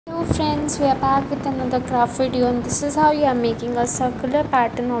Hello friends, we are back with another craft video, and this is how you are making a circular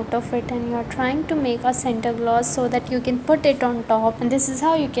pattern out of it, and you are trying to make a Santa Claus so that you can put it on top, and this is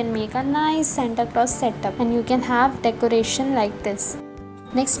how you can make a nice Santa Claus setup and you can have decoration like this.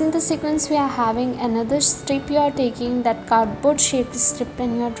 Next in the sequence we are having another strip. You are taking that cardboard shaped strip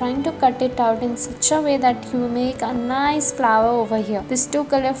and you are trying to cut it out in such a way that you make a nice flower over here. This two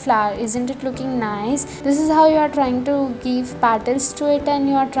color flower, isn't it looking nice? This is how you are trying to give petals to it and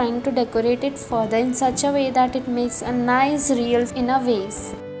you are trying to decorate it further in such a way that it makes a nice real in a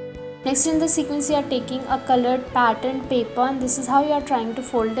vase. Next in the sequence you are taking a colored pattern paper and this is how you are trying to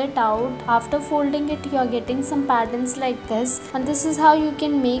fold it out. After folding it you are getting some patterns like this, and this is how you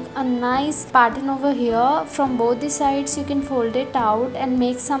can make a nice pattern over here. From both the sides you can fold it out and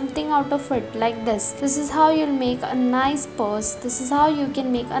make something out of it like this. This is how you'll make a nice purse. This is how you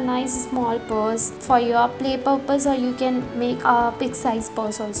can make a nice small purse for your play purpose, or you can make a big size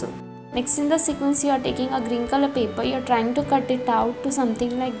purse also. Next in the sequence you are taking a green color paper, you are trying to cut it out to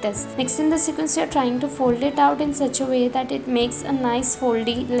something like this. Next in the sequence you are trying to fold it out in such a way that it makes a nice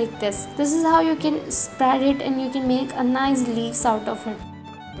foldy like this. This is how you can spread it and you can make a nice leaves out of it.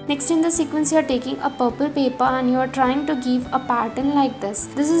 Next in the sequence you are taking a purple paper and you are trying to give a pattern like this.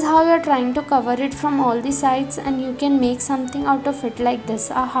 This is how you are trying to cover it from all the sides and you can make something out of it like this,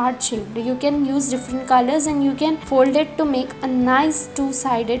 a heart shaped. You can use different colors and you can fold it to make a nice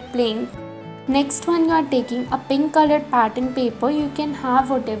two-sided plane. Next one you are taking a pink colored pattern paper. You can have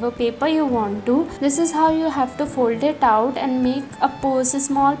whatever paper you want to. This is how you have to fold it out and make a pose, a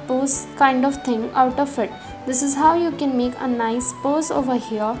small pose kind of thing out of it. This is how you can make a nice pose over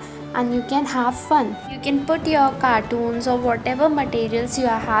here and you can have fun. You can put your cartoons or whatever materials you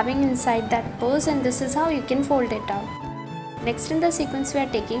are having inside that pose, and this is how you can fold it out. Next in the sequence we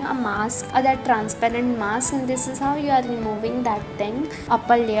are taking a mask, that transparent mask, and this is how you are removing that thing,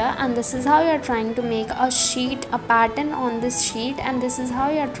 upper layer, and this is how you are trying to make a sheet, a pattern on this sheet, and this is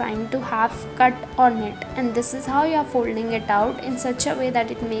how you are trying to have cut on it, and this is how you are folding it out in such a way that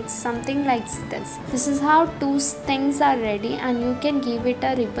it makes something like this. This is how two things are ready and you can give it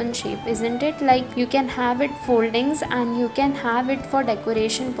a ribbon shape, isn't it? Like you can have it foldings and you can have it for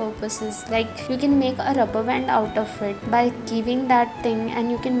decoration purposes, like you can make a rubber band out of it by giving that thing,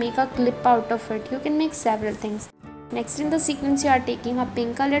 and you can make a clip out of it. You can make several things. Next in the sequence you are taking a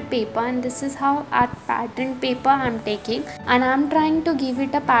pink colored paper and this is how a pattern paper I am taking and I am trying to give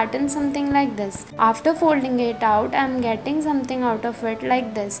it a pattern something like this. After folding it out I am getting something out of it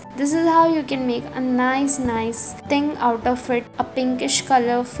like this. This is how you can make a nice thing out of it, a pinkish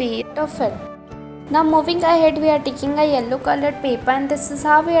color face of it. Now moving ahead we are taking a yellow colored paper and this is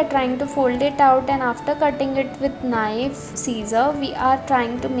how we are trying to fold it out, and after cutting it with knife, scissor, we are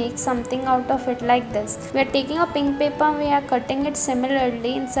trying to make something out of it like this. We are taking a pink paper and we are cutting it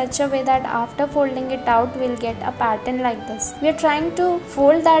similarly in such a way that after folding it out we will get a pattern like this. We are trying to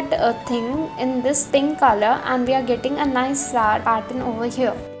fold that thing in this pink color and we are getting a nice flower pattern over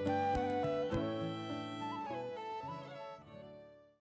here.